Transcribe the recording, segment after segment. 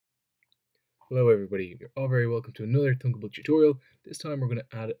Hello everybody, you're all very welcome to another Thunkable tutorial. This time we're going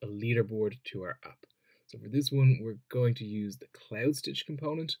to add a leaderboard to our app. So for this one we're going to use the Cloudstitch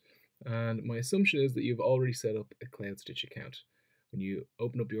component, and my assumption is that you've already set up a Cloudstitch account. When you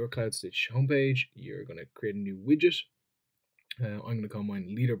open up your Cloudstitch homepage, you're going to create a new widget. I'm going to call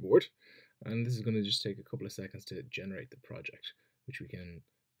mine Leaderboard, and this is going to just take a couple of seconds to generate the project, which we can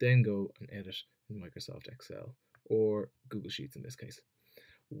then go and edit in Microsoft Excel or Google Sheets in this case.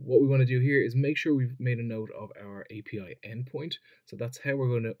 What we want to do here is make sure we've made a note of our API endpoint. So that's how we're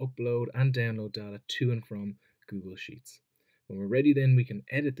going to upload and download data to and from Google Sheets. When we're ready, then we can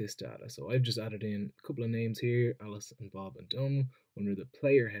edit this data. So I've just added in a couple of names here, Alice and Bob and Donald, under the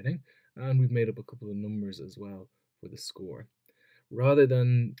player heading, and we've made up a couple of numbers as well for the score. Rather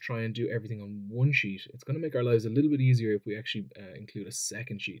than try and do everything on one sheet, it's going to make our lives a little bit easier if we actually include a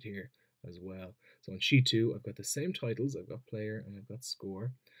second sheet here as well. So on sheet 2, I've got the same titles, I've got player and I've got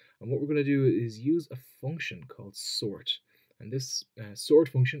score. And what we're going to do is use a function called sort. And this sort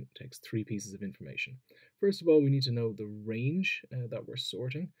function takes 3 pieces of information. First of all, we need to know the range that we're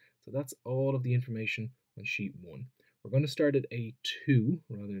sorting. So that's all of the information on sheet 1. We're going to start at A2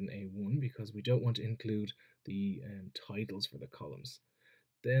 rather than A1 because we don't want to include the titles for the columns.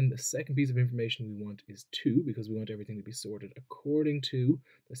 Then the second piece of information we want is 2 because we want everything to be sorted according to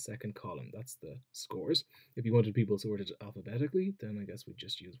the second column. That's the scores. If you wanted people sorted alphabetically, then I guess we'd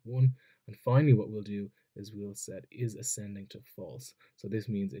just use 1. And finally what we'll do is we'll set is ascending to false. So this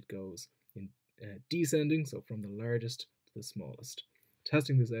means it goes in descending, so from the largest to the smallest.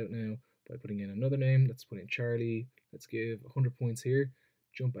 Testing this out now by putting in another name. Let's put in Charlie. Let's give 100 points here.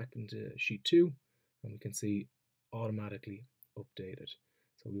 Jump back into sheet 2 and we can see automatically updated.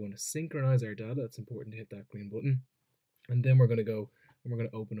 So we want to synchronize our data. It's important to hit that green button. And then we're going to go and we're going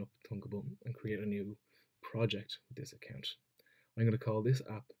to open up Thunkable and create a new project with this account. I'm going to call this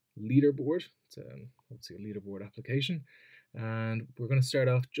app Leaderboard. It's obviously a leaderboard application. And we're going to start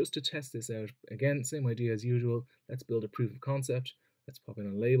off just to test this out. Again, same idea as usual. Let's build a proof of concept. Let's pop in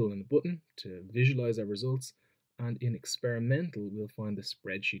a label and a button to visualize our results. And in experimental, we'll find the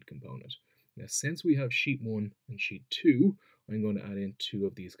spreadsheet component. Now, since we have sheet 1 and sheet 2, I'm going to add in 2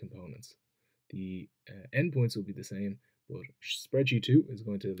 of these components. The endpoints will be the same, but spreadsheet 2 is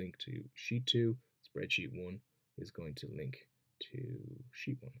going to link to sheet 2, spreadsheet 1 is going to link to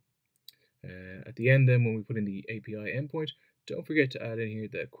sheet 1. At the end then, when we put in the API endpoint, don't forget to add in here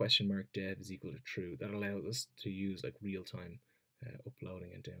the question mark dev is equal to true. That allows us to use like real-time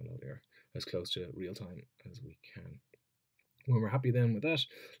uploading and downloading, or as close to real-time as we can. When we're happy then with that,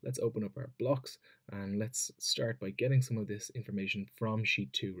 let's open up our blocks and let's start by getting some of this information from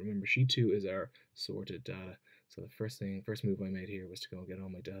sheet 2. Remember, sheet 2 is our sorted data. So the first move I made here was to go and get all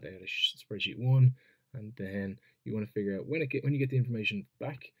my data out of spreadsheet 1, and then you want to figure out when you get the information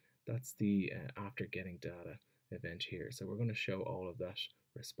back, that's the after getting data event here. So we're going to show all of that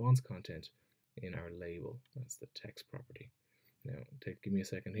response content in our label. That's the text property. Now, give me a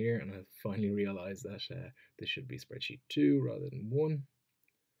second here, and I've finally realized that this should be spreadsheet 2 rather than 1.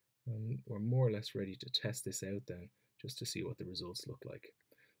 We're more or less ready to test this out then, just to see what the results look like.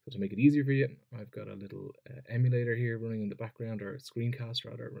 So to make it easier for you, I've got a little emulator here running in the background, or screencast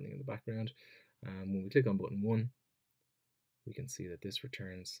rather, running in the background. When we click on button 1, we can see that this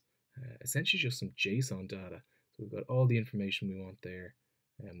returns essentially just some JSON data. So we've got all the information we want there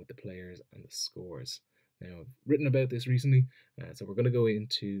with the players and the scores. Now, I've written about this recently, so we're going to go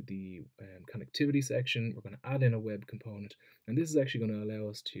into the connectivity section. We're going to add in a web component, and this is actually going to allow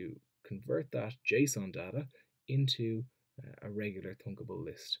us to convert that JSON data into a regular Thunkable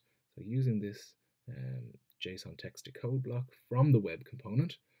list. So using this JSON text to code block from the web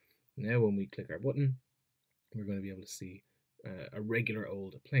component, now when we click our button, we're going to be able to see a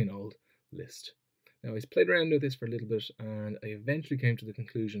plain old list. Now, I played around with this for a little bit, and I eventually came to the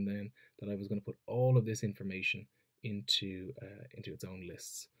conclusion then that I was going to put all of this information into its own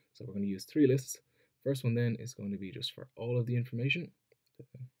lists. So we're going to use 3 lists. First one then is going to be just for all of the information.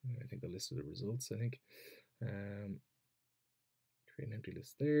 I think the list of the results, create an empty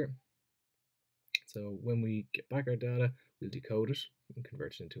list there. So when we get back our data, we'll decode it and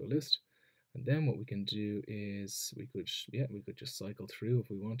convert it into a list. And then what we can do is we could just cycle through if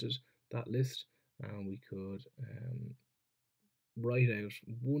we wanted that list. And we could write out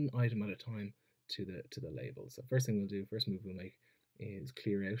one item at a time to the label. So first move we'll make is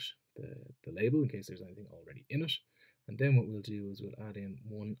clear out the label in case there's anything already in it. And then what we'll do is we'll add in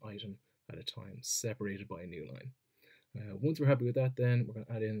one item at a time, separated by a new line. Once we're happy with that, then we're going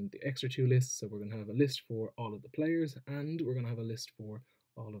to add in the extra 2 lists. So we're going to have a list for all of the players, and we're going to have a list for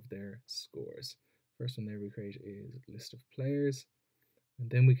all of their scores. First one there we create is list of players. And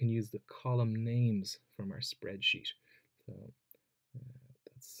then we can use the column names from our spreadsheet. So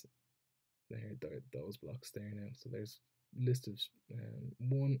that's those blocks there now. So there's list of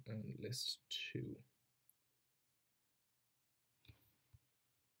 1 and list 2.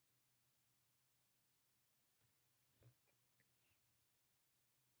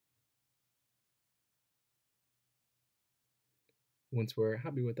 Once we're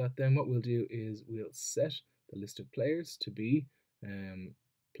happy with that, then what we'll do is we'll set the list of players to be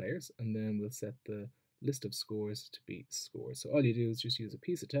players, and then we'll set the list of scores to be scores. So all you do is just use a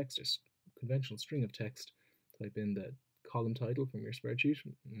piece of text or conventional string of text, type in the column title from your spreadsheet.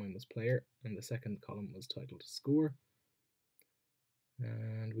 Mine was player, and the second column was titled score.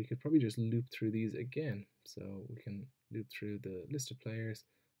 And we could probably just loop through these again. So we can loop through the list of players,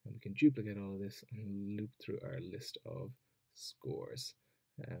 and we can duplicate all of this and loop through our list of scores.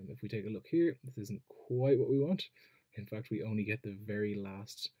 If we take a look here, this isn't quite what we want. In fact, we only get the very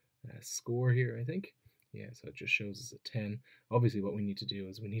last score here, I think. Yeah, so it just shows us a 10. Obviously, what we need to do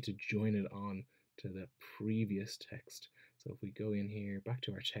is we need to join it on to the previous text. So if we go in here, back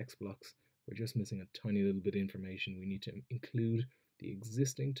to our text blocks, we're just missing a tiny little bit of information. We need to include the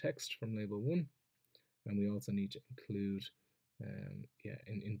existing text from label 1, and we also need to include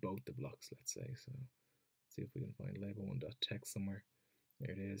in both the blocks, let's say. So let's see if we can find label1.text somewhere.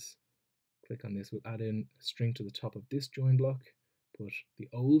 There it is. Click on this. We'll add in a string to the top of this join block, put the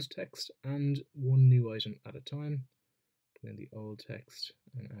old text and one new item at a time. Put in the old text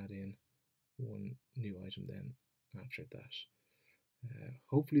and add in one new item then after that.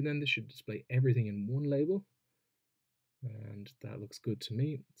 Hopefully then this should display everything in one label, and that looks good to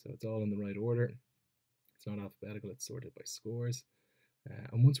me. So it's all in the right order. It's not alphabetical, it's sorted by scores.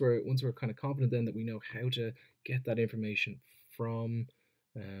 And once we're kind of confident then that we know how to get that information from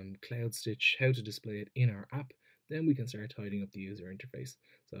Cloudstitch, how to display it in our app, then we can start tidying up the user interface.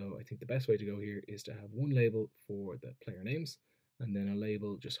 So I think the best way to go here is to have one label for the player names, and then a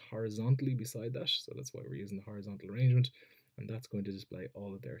label just horizontally beside that. So that's why we're using the horizontal arrangement, and that's going to display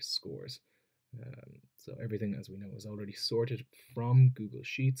all of their scores. So everything, as we know, is already sorted from Google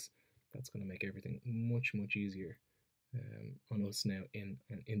Sheets. That's going to make everything much easier on us now in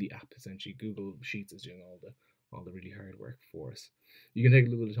the app. Essentially, Google Sheets is doing all the really hard work for us. You can take a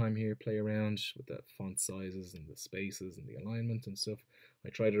little bit of time here, play around with the font sizes and the spaces and the alignment and stuff. I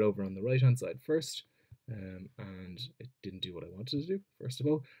tried it over on the right hand side first, and it didn't do what I wanted to do, first of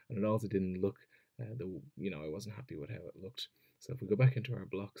all, and it also didn't look I wasn't happy with how it looked. So if we go back into our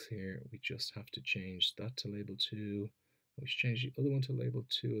blocks here, we just have to change that to label 2. We should change the other one to label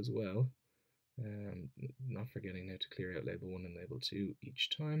 2 as well. Not forgetting now to clear out label 1 and label 2 each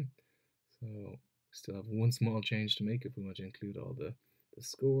time. So we still have one small change to make if we want to include all the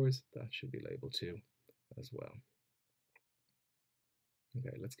scores. That should be label 2 as well.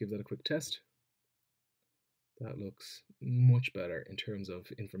 Okay, let's give that a quick test. That looks much better in terms of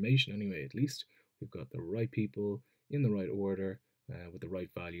information anyway, at least. We've got the right people in the right order with the right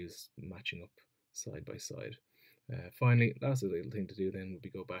values matching up side by side. Finally, last little thing to do then would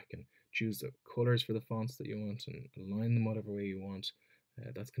be go back and choose the colors for the fonts that you want and align them whatever way you want.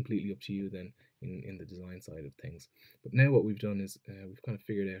 That's completely up to you then in the design side of things. But now what we've done is we've kind of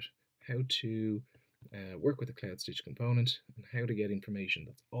figured out how to work with the Cloudstitch component and how to get information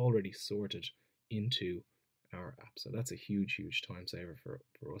that's already sorted into our app. So that's a huge time saver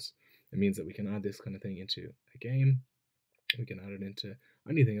for us. It means that we can add this kind of thing into a game. We can add it into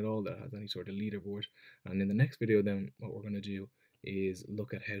anything at all that has any sort of leaderboard. And in the next video then what we're going to do is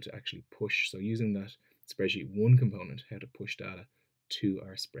look at how to actually push, so using that spreadsheet 1 component, how to push data to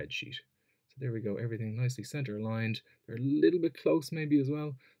our spreadsheet. So there we go, everything nicely center aligned. They're a little bit close maybe as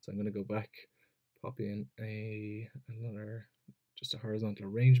well. So I'm going to go back, pop in another just a horizontal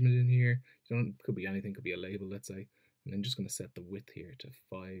arrangement in here. Could be anything, could be a label, let's say. And I'm just going to set the width here to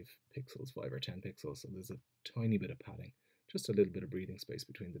 5 pixels, 5 or 10 pixels. So there's a tiny bit of padding, just a little bit of breathing space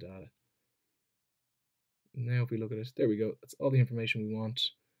between the data. Now if we look at it, there we go. That's all the information we want.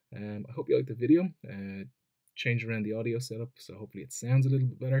 I hope you liked the video. Change around the audio setup, so hopefully it sounds a little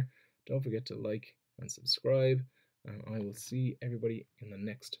bit better. Don't forget to like and subscribe, and I will see everybody in the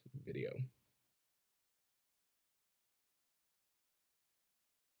next video.